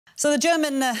So the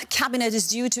German cabinet is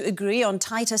due to agree on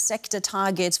tighter sector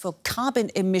targets for carbon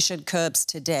emission curbs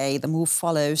today. The move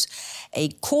follows a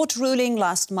court ruling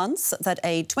last month that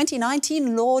a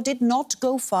 2019 law did not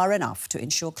go far enough to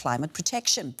ensure climate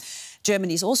protection.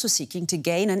 Germany is also seeking to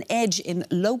gain an edge in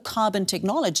low-carbon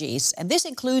technologies, and this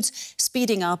includes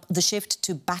speeding up the shift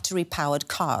to battery-powered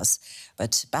cars.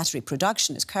 But battery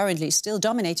production is currently still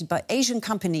dominated by Asian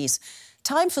companies.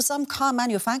 Time for some car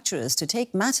manufacturers to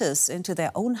take matters into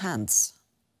their own hands.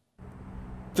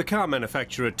 The car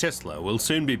manufacturer Tesla will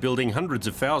soon be building hundreds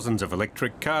of thousands of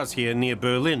electric cars here near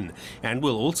Berlin and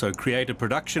will also create a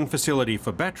production facility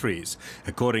for batteries.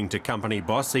 According to company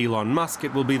boss Elon Musk,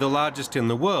 it will be the largest in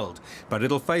the world, but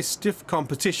it'll face stiff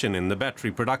competition in the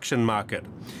battery production market.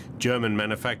 German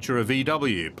manufacturer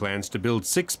VW plans to build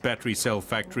 6 battery cell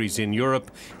factories in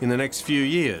Europe in the next few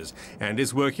years and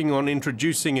is working on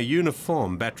introducing a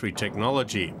uniform battery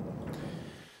technology.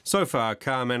 So far,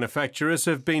 car manufacturers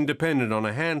have been dependent on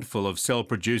a handful of cell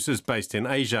producers based in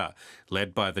Asia,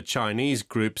 led by the Chinese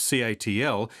group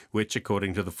CATL, which,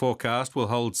 according to the forecast, will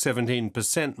hold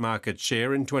 17% market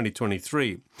share in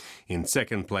 2023. In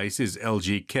second place is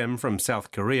LG Chem from South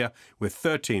Korea with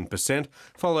 13%,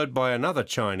 followed by another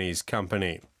Chinese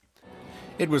company.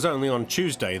 It was only on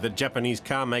Tuesday that Japanese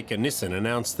car maker Nissan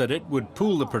announced that it would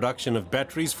pool the production of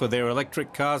batteries for their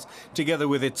electric cars together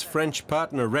with its French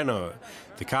partner Renault.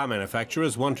 The car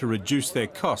manufacturers want to reduce their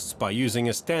costs by using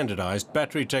a standardised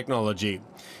battery technology,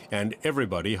 and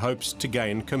everybody hopes to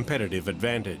gain competitive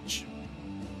advantage.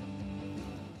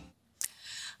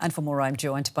 And for more, I'm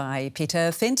joined by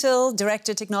Peter Fintel,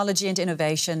 Director Technology and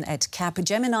Innovation at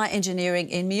Capgemini Engineering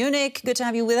in Munich. Good to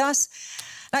have you with us.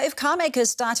 Now, if car makers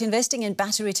start investing in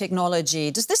battery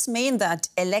technology, does this mean that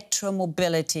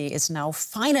electromobility is now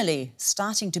finally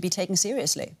starting to be taken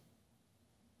seriously?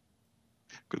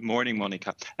 Good morning,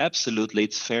 Monica. Absolutely,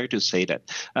 it's fair to say that.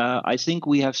 I think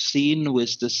we have seen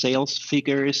with the sales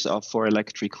figures for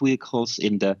electric vehicles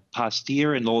in the past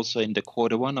year and also in the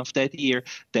Q1 of that year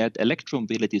that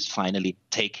electromobility is finally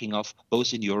taking off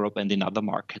both in Europe and in other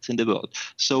markets in the world.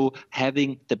 So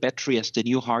having the battery as the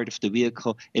new heart of the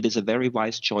vehicle, it is a very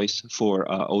wise choice for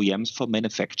OEMs, for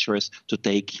manufacturers to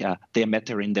take their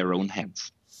matter in their own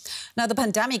hands. Now, the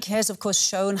pandemic has, of course,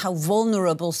 shown how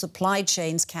vulnerable supply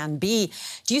chains can be.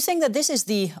 Do you think that this is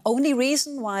the only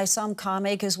reason why some car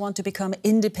makers want to become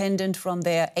independent from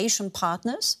their Asian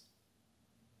partners?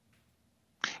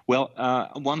 Well,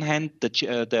 on one hand,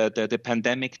 the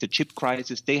pandemic, the chip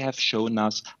crisis, they have shown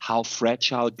us how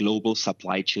fragile global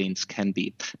supply chains can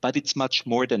be. But it's much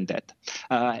more than that.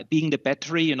 Being the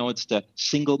battery, it's the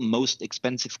single most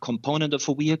expensive component of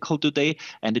a vehicle today,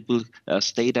 and it will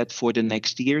stay that for the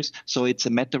next years. So it's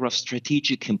a matter of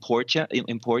strategic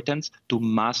importance to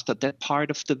master that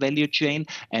part of the value chain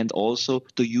and also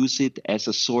to use it as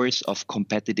a source of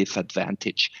competitive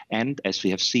advantage. And as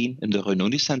we have seen in the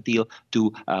Renault-Nissan deal,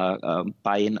 to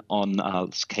buy in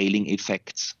on scaling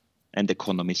effects and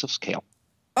economies of scale.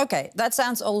 OK, that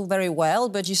sounds all very well,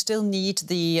 but you still need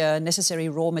the necessary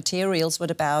raw materials.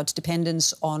 What about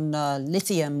dependence on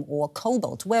lithium or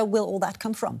cobalt? Where will all that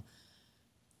come from?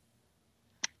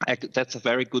 That's a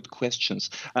very good question.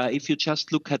 If you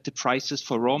just look at the prices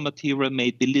for raw material,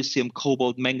 maybe lithium,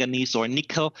 cobalt, manganese or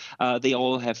nickel, they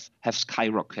all have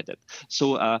skyrocketed.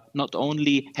 So not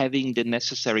only having the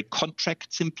necessary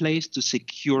contracts in place to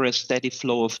secure a steady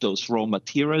flow of those raw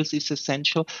materials is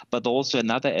essential, but also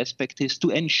another aspect is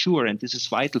to ensure, and this is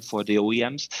vital for the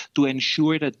OEMs, to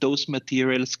ensure that those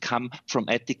materials come from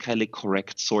ethically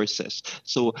correct sources.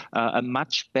 So a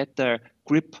much better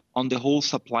grip on the whole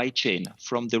supply chain,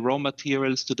 from the raw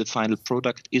materials to the final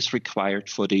product, is required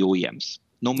for the OEMs,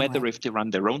 no matter if they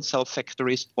run their own cell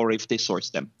factories or if they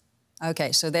source them.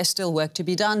 OK, so there's still work to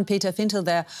be done. Peter Fintel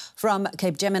there from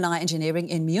Capgemini Engineering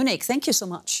in Munich. Thank you so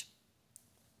much.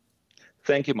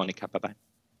 Thank you, Monica. Bye-bye.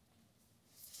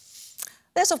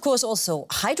 There's, of course, also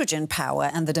hydrogen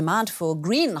power, and the demand for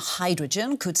green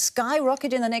hydrogen could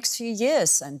skyrocket in the next few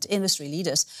years, and industry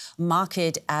leaders mark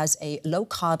it as a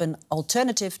low-carbon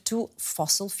alternative to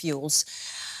fossil fuels.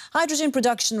 Hydrogen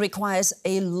production requires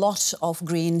a lot of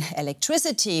green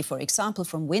electricity, for example,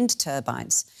 from wind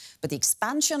turbines. But the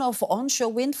expansion of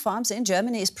onshore wind farms in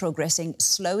Germany is progressing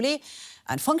slowly,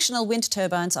 and functional wind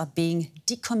turbines are being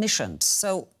decommissioned.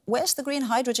 So where's the green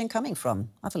hydrogen coming from?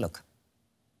 Have a look.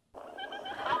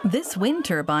 This wind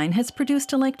turbine has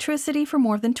produced electricity for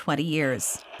more than 20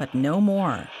 years, but no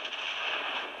more.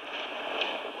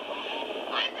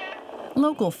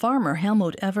 Local farmer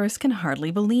Helmut Evers can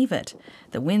hardly believe it.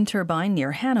 The wind turbine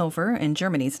near Hanover, in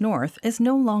Germany's north, is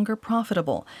no longer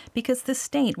profitable because the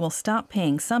state will stop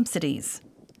paying subsidies.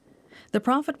 The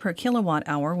profit per kilowatt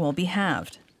hour will be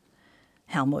halved.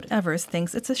 Helmut Evers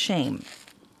thinks it's a shame.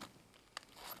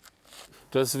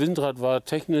 The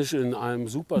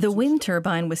wind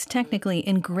turbine was technically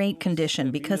in great condition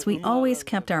because we always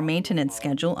kept our maintenance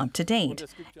schedule up to date,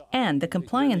 and the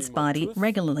compliance body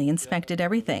regularly inspected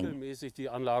everything.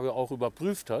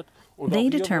 They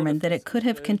determined that it could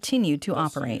have continued to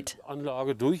operate.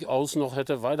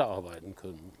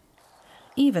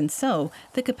 Even so,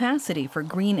 the capacity for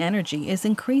green energy is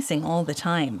increasing all the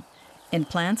time. In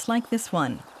plants like this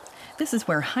one. This is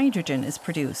where hydrogen is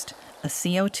produced, a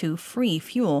CO2-free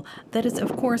fuel that is,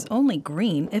 of course, only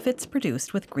green if it's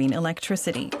produced with green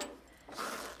electricity.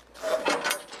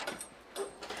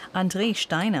 André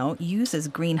Steinau uses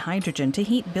green hydrogen to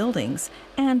heat buildings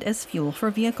and as fuel for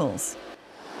vehicles.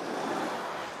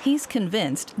 He's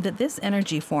convinced that this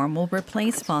energy form will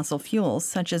replace fossil fuels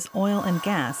such as oil and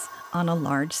gas on a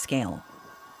large scale.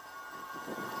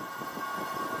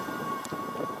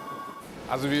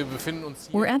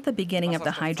 We're at the beginning of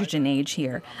the hydrogen age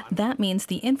here. That means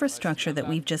the infrastructure that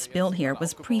we've just built here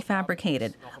was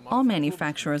prefabricated. All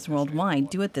manufacturers worldwide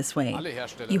do it this way.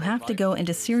 You have to go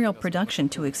into serial production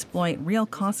to exploit real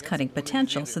cost-cutting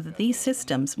potential so that these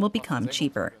systems will become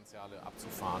cheaper.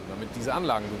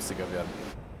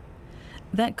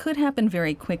 That could happen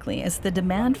very quickly, as the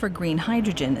demand for green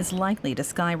hydrogen is likely to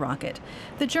skyrocket.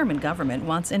 The German government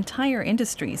wants entire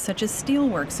industries, such as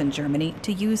steelworks in Germany,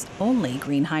 to use only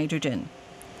green hydrogen.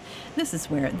 This is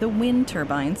where the wind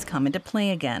turbines come into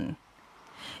play again.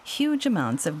 Huge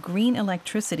amounts of green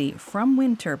electricity from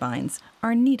wind turbines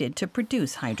are needed to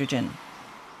produce hydrogen.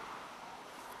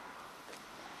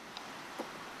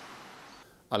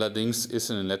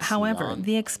 However,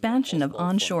 the expansion of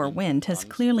onshore wind has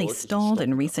clearly stalled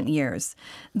in recent years.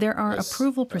 There are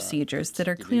approval procedures that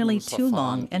are clearly too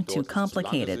long and too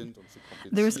complicated.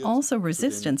 There is also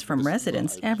resistance from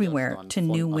residents everywhere to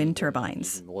new wind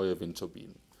turbines.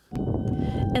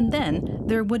 And then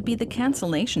there would be the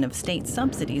cancellation of state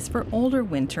subsidies for older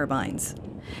wind turbines.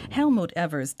 Helmut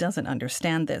Evers doesn't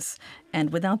understand this,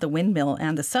 and without the windmill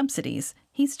and the subsidies,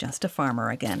 he's just a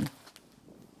farmer again.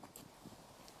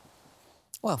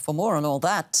 Well, for more on all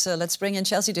that, let's bring in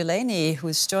Chelsea Delaney,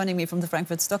 who's joining me from the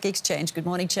Frankfurt Stock Exchange. Good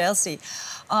morning, Chelsea.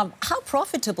 How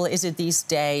profitable is it these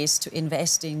days to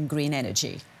invest in green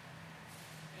energy?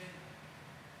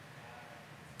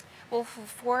 Well,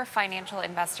 for financial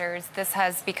investors, this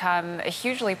has become a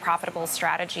hugely profitable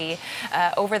strategy.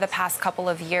 Over the past couple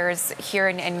of years here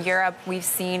in Europe, we've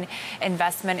seen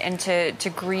investment into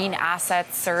green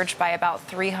assets surge by about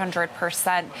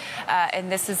 300%.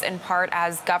 And this is in part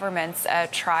as governments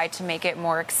try to make it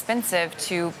more expensive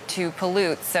to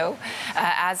pollute. So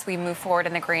as we move forward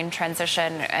in the green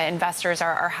transition, investors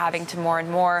are having to more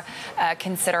and more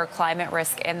consider climate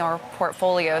risk in their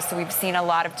portfolios. So we've seen a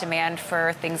lot of demand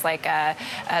for things like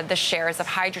the shares of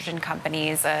hydrogen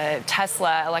companies,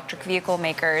 Tesla, electric vehicle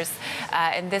makers,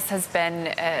 and this has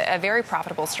been a very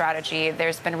profitable strategy.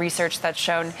 There's been research that's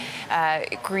shown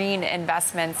green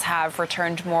investments have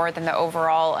returned more than the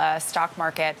overall stock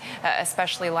market,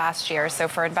 especially last year. So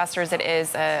for investors, it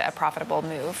is a profitable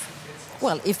move.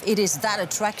 Well, if it is that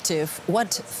attractive,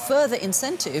 what further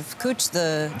incentive could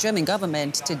the German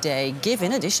government today give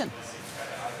in addition?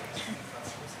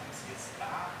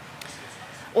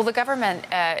 Well, the government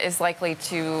is likely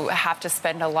to have to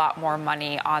spend a lot more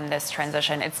money on this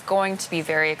transition. It's going to be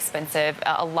very expensive.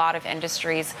 A lot of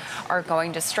industries are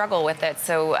going to struggle with it.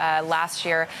 So last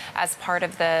year, as part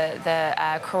of the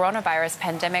coronavirus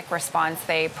pandemic response,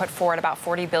 they put forward about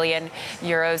 40 billion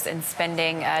euros in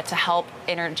spending to help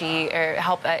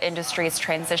industries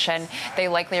transition. They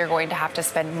likely are going to have to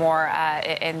spend more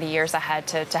in the years ahead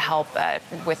to help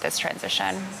with this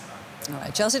transition. All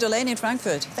right, Chelsea Delaney in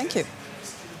Frankfurt. Thank you.